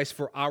sacrifice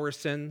for our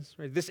sins.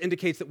 Right? This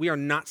indicates that we are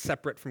not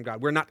separate from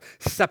God. We're not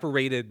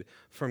separated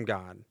from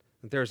God.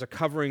 There's a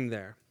covering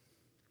there.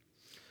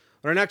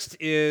 Our next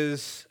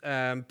is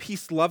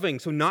peace-loving.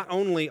 So not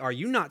only are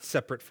you not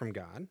separate from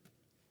God,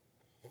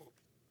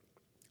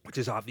 which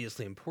is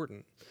obviously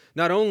important,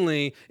 not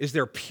only is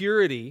there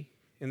purity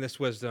in this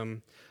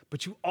wisdom,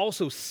 but you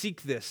also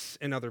seek this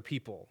in other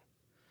people.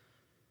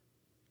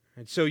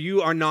 And so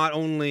you are not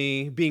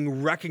only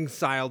being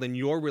reconciled in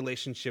your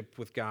relationship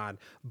with God,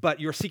 but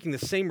you're seeking the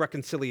same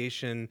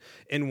reconciliation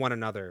in one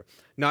another.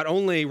 Not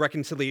only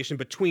reconciliation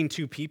between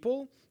two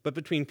people, but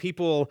between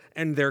people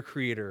and their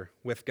Creator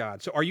with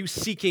God. So are you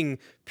seeking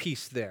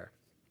peace there?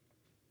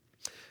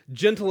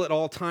 Gentle at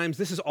all times.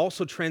 This is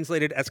also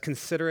translated as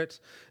considerate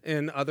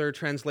in other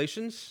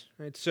translations.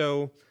 Right?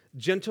 So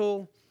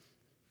gentle,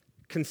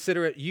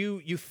 considerate.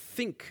 You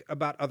think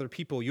about other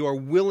people. You are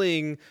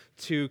willing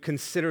to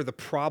consider the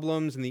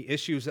problems and the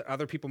issues that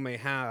other people may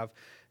have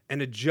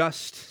and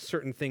adjust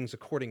certain things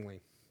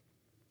accordingly.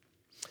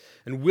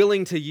 And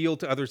willing to yield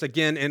to others.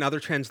 Again, in other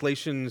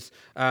translations,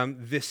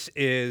 this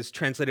is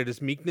translated as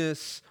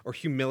meekness or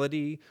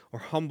humility or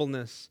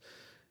humbleness.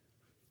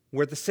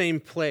 We're at the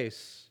same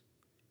place.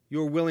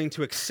 You're willing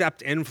to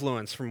accept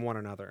influence from one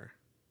another.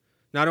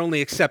 not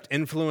only accept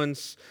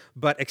influence,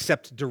 but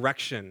accept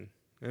direction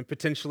and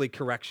potentially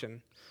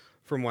correction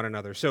from one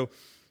another. So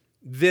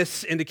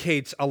this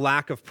indicates a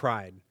lack of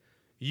pride.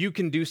 You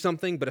can do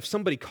something, but if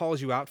somebody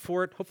calls you out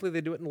for it, hopefully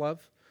they do it in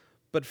love.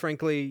 But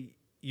frankly,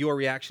 your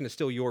reaction is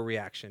still your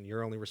reaction.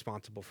 You're only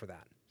responsible for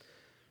that,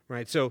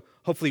 right? So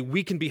hopefully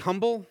we can be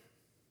humble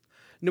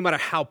no matter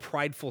how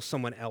prideful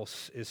someone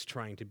else is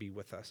trying to be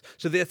with us.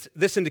 So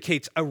this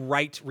indicates a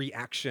right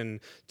reaction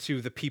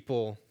to the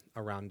people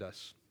around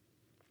us.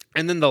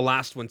 And then the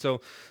last one.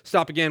 So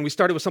stop again. We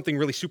started with something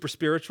really super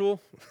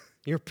spiritual.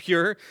 You're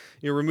pure.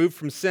 You're removed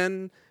from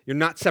sin. You're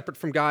not separate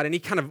from God. And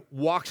he kind of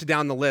walks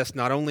down the list.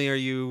 Not only are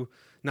you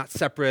not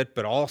separate,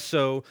 but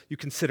also you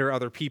consider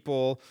other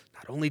people.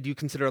 Not only do you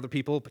consider other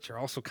people, but you're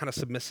also kind of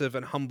submissive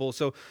and humble.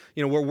 So,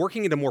 we're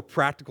working into more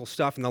practical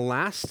stuff. And the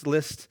last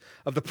list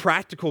of the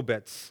practical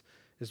bits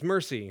is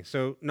mercy.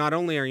 So not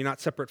only are you not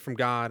separate from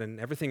God and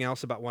everything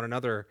else about one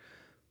another,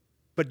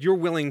 but you're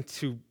willing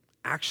to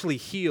actually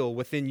heal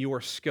within your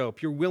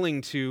scope. You're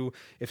willing to,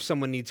 if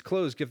someone needs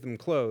clothes, give them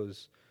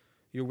clothes.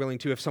 You're willing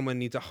to, if someone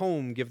needs a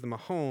home, give them a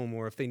home,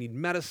 or if they need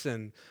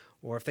medicine,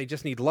 or if they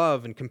just need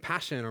love and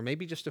compassion, or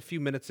maybe just a few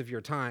minutes of your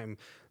time,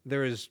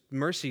 there is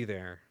mercy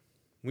there.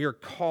 We are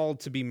called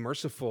to be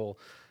merciful,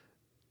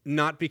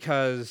 not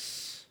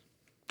because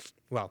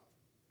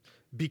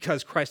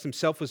Christ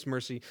himself was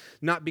mercy,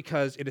 not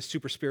because it is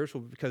super spiritual,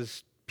 but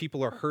because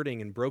people are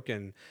hurting and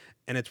broken,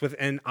 and it's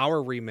within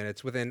our remit,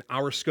 it's within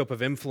our scope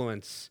of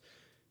influence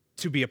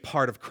to be a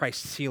part of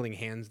Christ's healing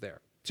hands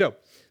there. So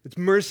it's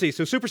mercy,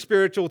 so super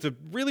spiritual to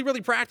really,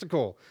 really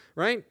practical,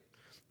 right?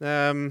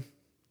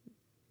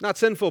 Not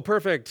sinful,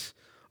 perfect.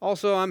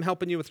 Also, I'm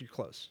helping you with your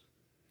clothes.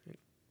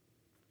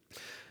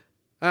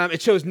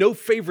 It shows no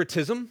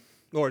favoritism,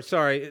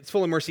 it's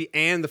full of mercy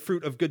and the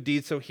fruit of good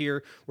deeds. So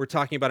here we're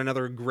talking about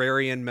another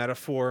agrarian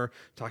metaphor,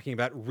 talking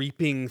about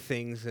reaping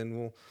things, and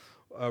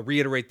we'll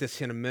reiterate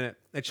this in a minute.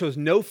 It shows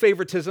no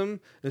favoritism and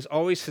is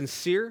always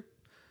sincere.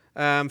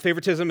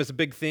 Favoritism is a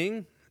big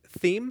theme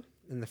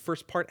in the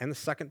first part and the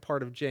second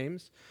part of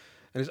James,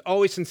 and is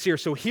always sincere.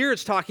 So here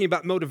it's talking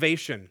about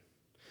motivation.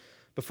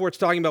 Before it's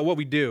talking about what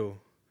we do.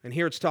 And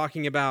here it's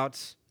talking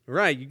about,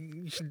 right,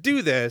 you should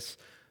do this,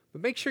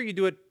 but make sure you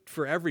do it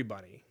for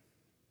everybody.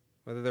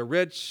 Whether they're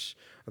rich,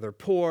 or they're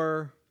poor,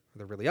 or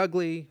they're really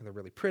ugly, or they're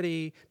really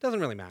pretty, it doesn't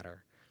really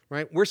matter,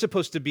 right? We're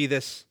supposed to be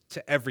this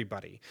to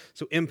everybody.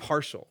 So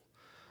impartial.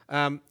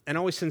 And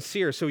always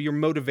sincere, so your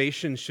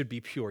motivation should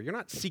be pure. You're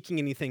not seeking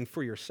anything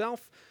for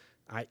yourself,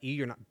 i.e.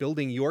 you're not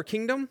building your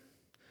kingdom.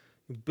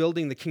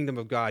 Building the kingdom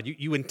of God.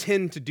 You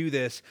intend to do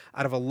this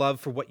out of a love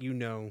for what you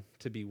know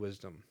to be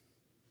wisdom.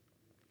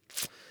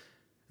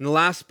 And the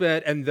last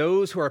bit, and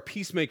those who are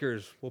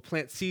peacemakers will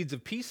plant seeds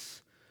of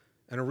peace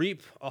and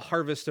reap a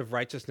harvest of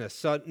righteousness.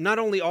 So not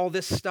only all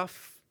this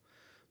stuff,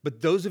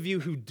 but those of you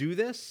who do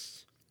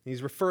this,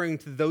 he's referring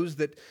to those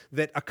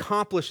that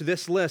accomplish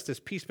this list as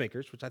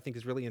peacemakers, which I think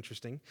is really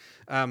interesting.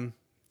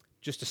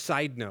 Just a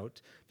side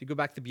note, if you go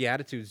back to the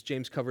Beatitudes,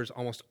 James covers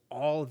almost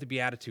all of the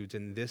Beatitudes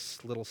in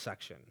this little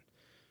section.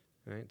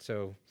 Right?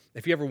 So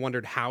if you ever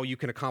wondered how you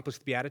can accomplish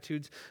the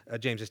Beatitudes,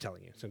 James is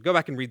telling you. So go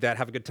back and read that,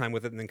 have a good time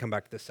with it, and then come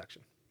back to this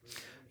section.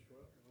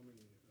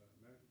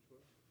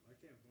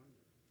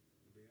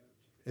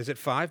 Is it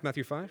 5,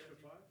 Matthew 5?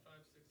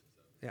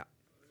 Yeah.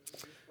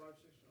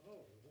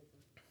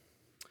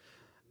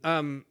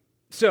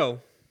 So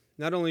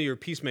not only are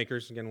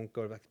peacemakers, again, we'll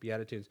go back to the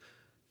Beatitudes,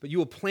 but you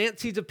will plant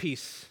seeds of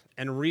peace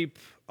and reap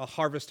a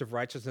harvest of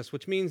righteousness,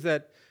 which means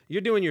that you're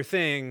doing your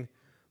thing,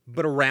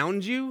 but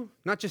around you,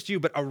 not just you,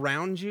 but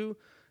around you,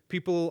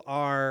 people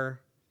are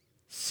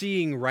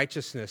seeing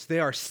righteousness. They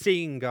are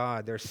seeing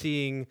God. They're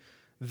seeing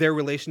their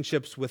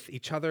relationships with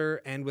each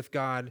other and with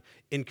God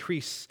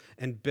increase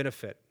and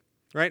benefit,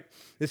 right?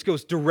 This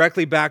goes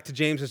directly back to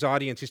James's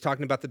audience. He's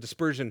talking about the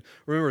dispersion.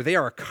 Remember, they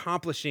are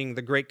accomplishing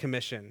the Great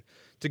Commission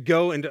to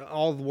go into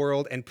all the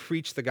world and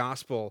preach the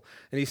gospel.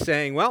 And he's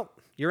saying, well,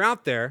 you're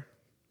out there.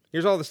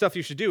 Here's all the stuff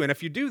you should do. And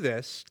if you do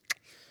this,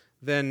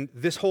 then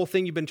this whole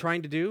thing you've been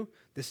trying to do,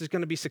 this is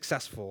going to be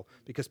successful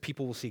because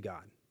people will see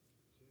God.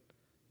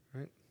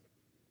 Right?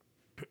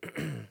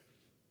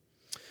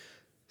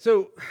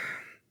 So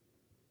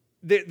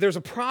there's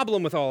a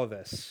problem with all of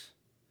this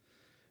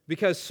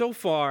because so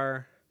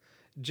far,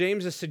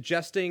 James is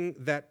suggesting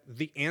that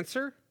the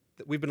answer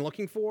that we've been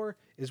looking for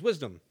is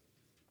wisdom.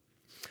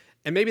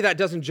 And maybe that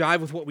doesn't jive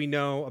with what we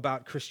know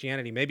about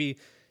Christianity. Maybe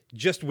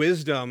just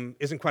wisdom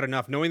isn't quite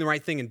enough. Knowing the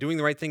right thing and doing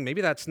the right thing,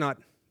 maybe that's not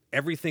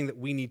everything that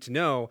we need to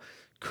know.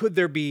 Could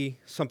there be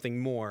something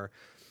more?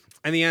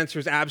 And the answer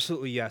is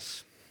absolutely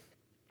yes.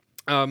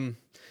 In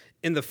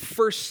the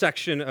first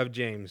section of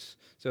James,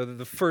 so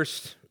the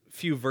first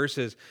few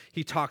verses,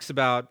 he talks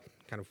about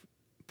kind of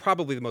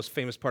probably the most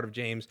famous part of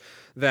James,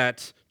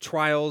 that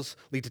trials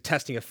lead to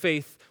testing of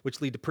faith,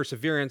 which lead to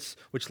perseverance,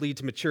 which lead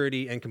to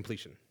maturity and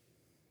completion,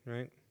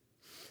 right?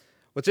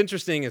 What's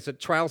interesting is that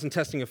trials and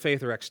testing of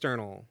faith are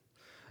external,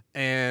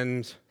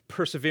 and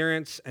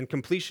perseverance and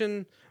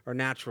completion are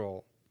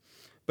natural.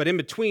 But in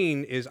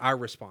between is our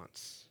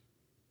response.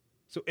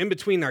 So in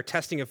between our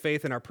testing of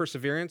faith and our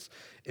perseverance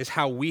is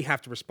how we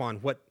have to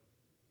respond, what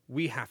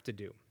we have to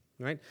do,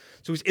 right?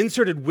 So he's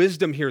inserted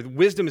wisdom here.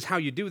 Wisdom is how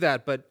you do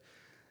that, but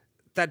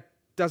that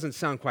doesn't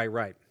sound quite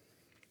right.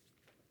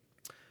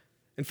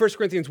 In 1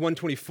 Corinthians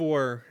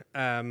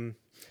 1:24,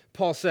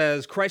 Paul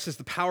says, Christ is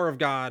the power of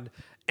God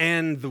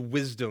and the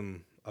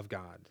wisdom of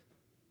God.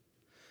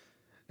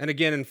 And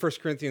again, in 1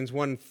 Corinthians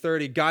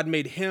 1:30, God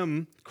made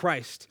him,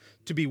 Christ,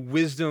 to be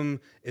wisdom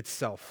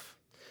itself.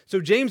 So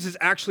James is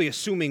actually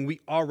assuming we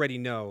already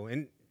know.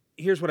 And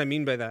here's what I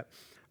mean by that.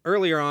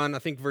 Earlier on, I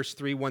think verse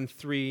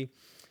 1:3,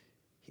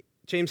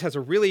 James has a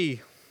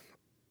really,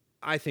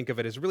 I think of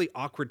it as a really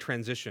awkward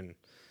transition.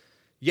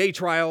 Yea,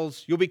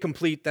 trials, you'll be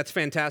complete. That's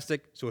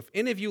fantastic. So if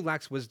any of you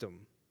lacks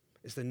wisdom,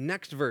 is the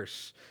next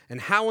verse. And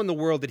how in the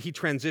world did he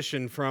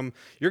transition from,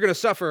 you're going to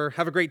suffer,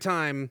 have a great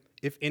time,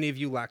 if any of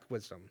you lack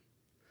wisdom?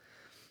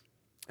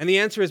 And the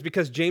answer is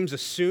because James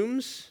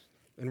assumes,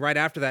 and right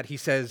after that he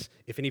says,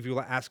 if any of you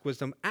ask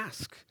wisdom,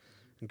 ask,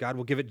 and God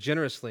will give it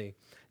generously.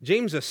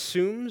 James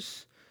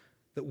assumes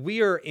that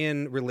we are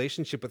in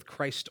relationship with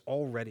Christ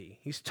already.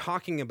 He's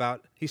talking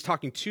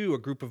to a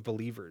group of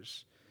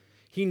believers.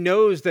 He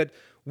knows that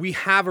we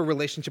have a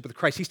relationship with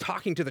Christ. He's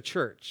talking to the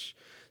church.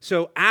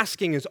 So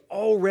asking is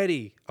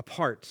already a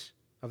part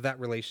of that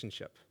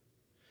relationship.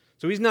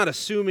 So he's not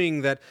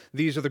assuming that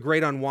these are the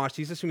great unwashed.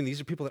 He's assuming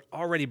these are people that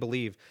already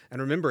believe.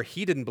 And remember,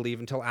 he didn't believe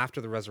until after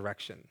the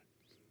resurrection.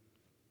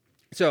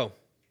 So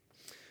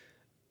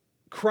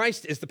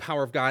Christ is the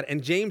power of God,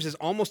 and James is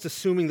almost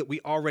assuming that we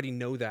already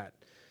know that.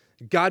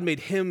 God made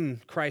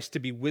him, Christ, to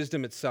be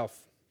wisdom itself.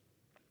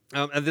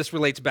 And this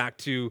relates back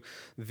to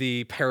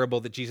the parable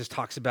that Jesus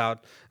talks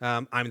about,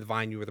 I'm the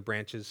vine, you are the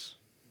branches,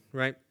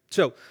 right?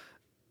 So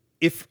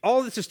if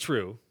all this is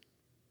true,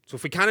 so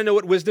if we kind of know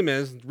what wisdom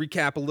is,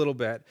 recap a little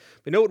bit,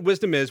 we know what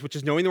wisdom is, which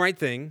is knowing the right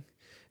thing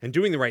and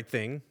doing the right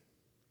thing,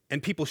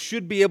 and people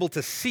should be able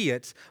to see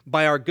it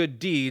by our good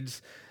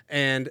deeds,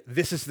 and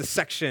this is the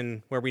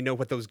section where we know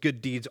what those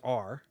good deeds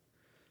are,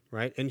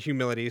 right, in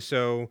humility.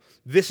 So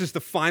this is the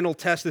final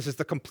test. This is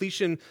the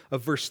completion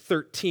of verse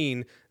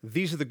 13.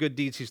 These are the good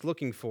deeds he's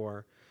looking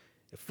for.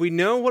 If we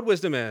know what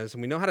wisdom is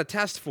and we know how to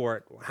test for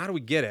it, how do we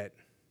get it,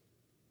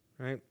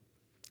 right?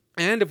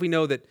 And if we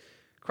know that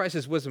Christ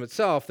is wisdom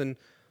itself, then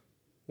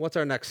what's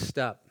our next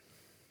step?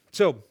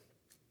 So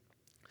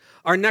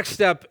our next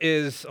step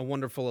is a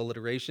wonderful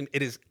alliteration.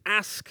 It is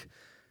ask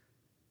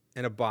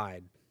and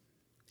abide.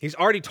 He's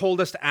already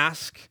told us to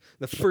ask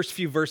the first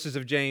few verses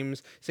of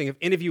James, saying, if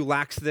any of you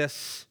lacks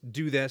this,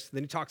 do this.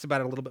 Then he talks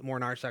about it a little bit more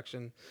in our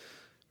section,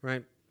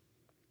 right?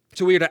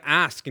 So we are to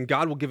ask, and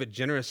God will give it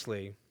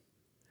generously.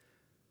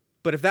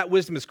 But if that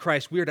wisdom is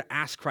Christ, we are to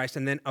ask Christ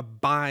and then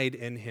abide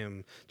in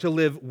him, to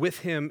live with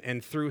him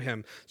and through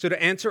him. So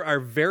to answer our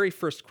very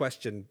first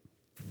question,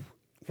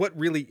 what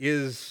really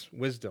is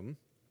wisdom?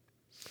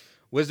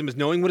 Wisdom is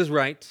knowing what is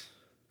right,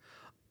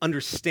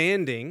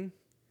 understanding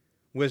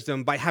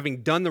wisdom by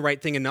having done the right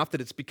thing enough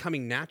that it's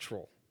becoming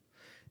natural.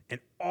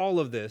 And all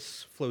of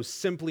this flows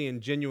simply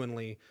and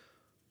genuinely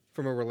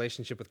from a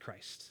relationship with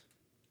Christ.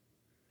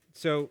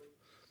 So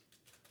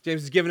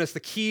James has given us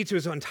the key to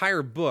his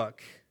entire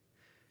book,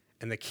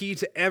 and the key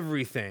to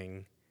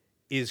everything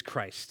is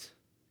Christ,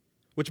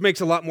 which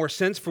makes a lot more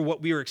sense for what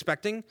we were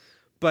expecting,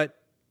 but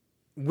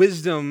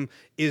wisdom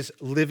is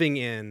living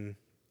in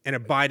and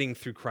abiding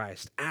through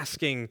Christ,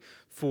 asking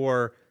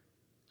for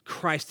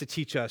Christ to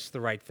teach us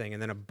the right thing,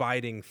 and then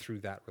abiding through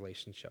that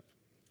relationship.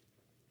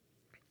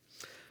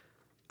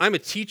 I'm a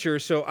teacher,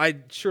 so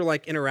I'd sure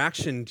like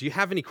interaction. Do you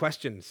have any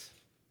questions?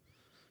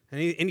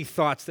 Any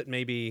thoughts that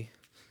maybe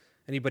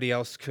anybody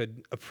else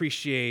could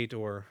appreciate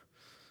or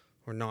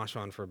nosh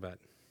on for a bit?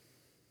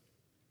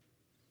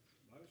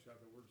 I just got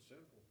the word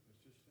simple.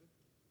 It's just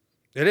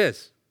simple. It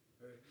is.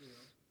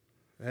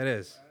 You know, It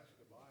is. ask,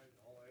 abide,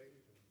 all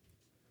A's,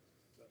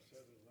 and got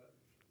 7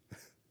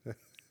 letters.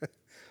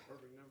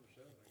 Perfect number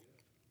 7, I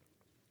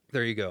guess.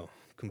 There you go.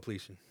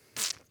 Completion.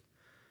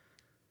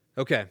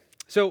 Okay.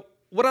 So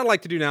what I'd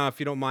like to do now, if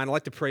you don't mind, I'd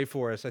like to pray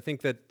for us. I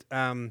think that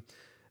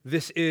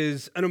this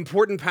is an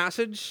important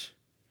passage.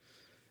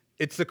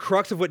 It's the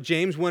crux of what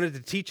James wanted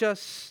to teach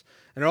us.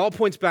 And it all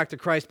points back to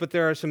Christ, but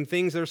there are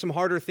some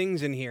harder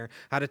things in here.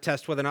 How to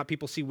test whether or not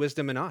people see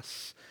wisdom in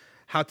us.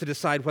 How to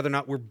decide whether or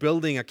not we're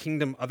building a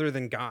kingdom other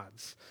than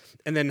God's.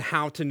 And then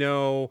how to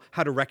know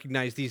how to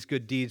recognize these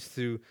good deeds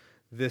through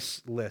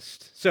this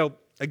list. So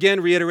again,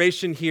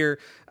 reiteration here.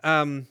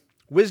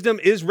 Wisdom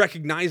is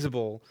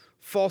recognizable.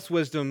 False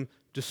wisdom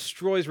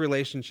destroys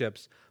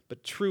relationships,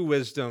 but true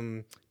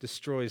wisdom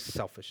destroys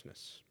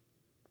selfishness.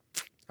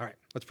 All right,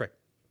 let's pray.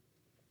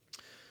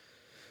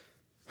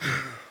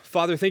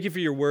 Father, thank you for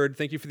your word.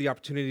 Thank you for the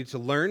opportunity to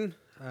learn.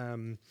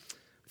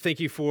 Thank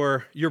you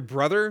for your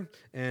brother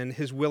and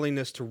his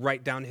willingness to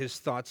write down his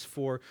thoughts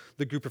for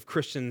the group of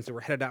Christians that were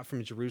headed out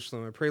from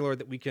Jerusalem. I pray, Lord,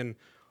 that we can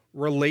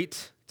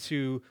relate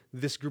to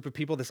this group of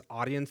people, this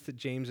audience that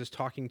James is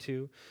talking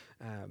to.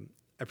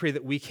 I pray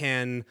that we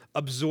can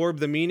absorb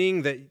the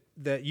meaning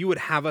that you would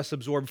have us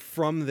absorb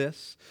from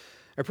this.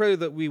 I pray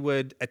that we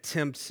would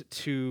attempt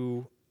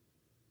to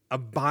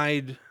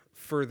abide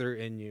further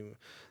in you,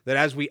 that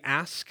as we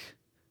ask,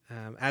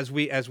 as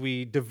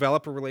we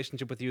develop a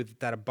relationship with you,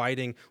 that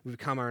abiding will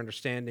become our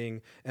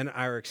understanding and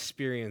our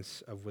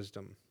experience of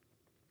wisdom.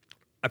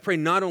 I pray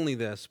not only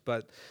this,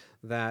 but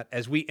that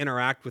as we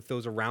interact with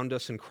those around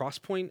us in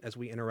Crosspoint, as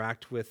we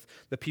interact with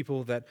the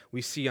people that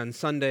we see on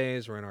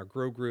Sundays or in our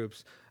grow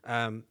groups,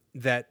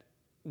 that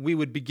we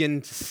would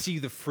begin to see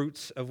the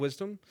fruits of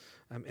wisdom.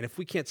 And if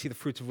we can't see the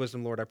fruits of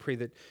wisdom, Lord, I pray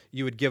that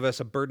you would give us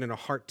a burden and a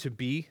heart to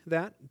be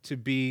that, to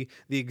be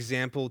the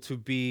example, to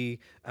be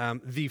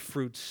the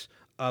fruits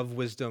of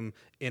wisdom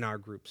in our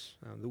groups,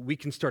 that we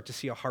can start to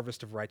see a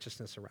harvest of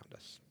righteousness around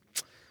us.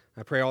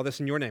 I pray all this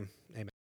in your name. Amen.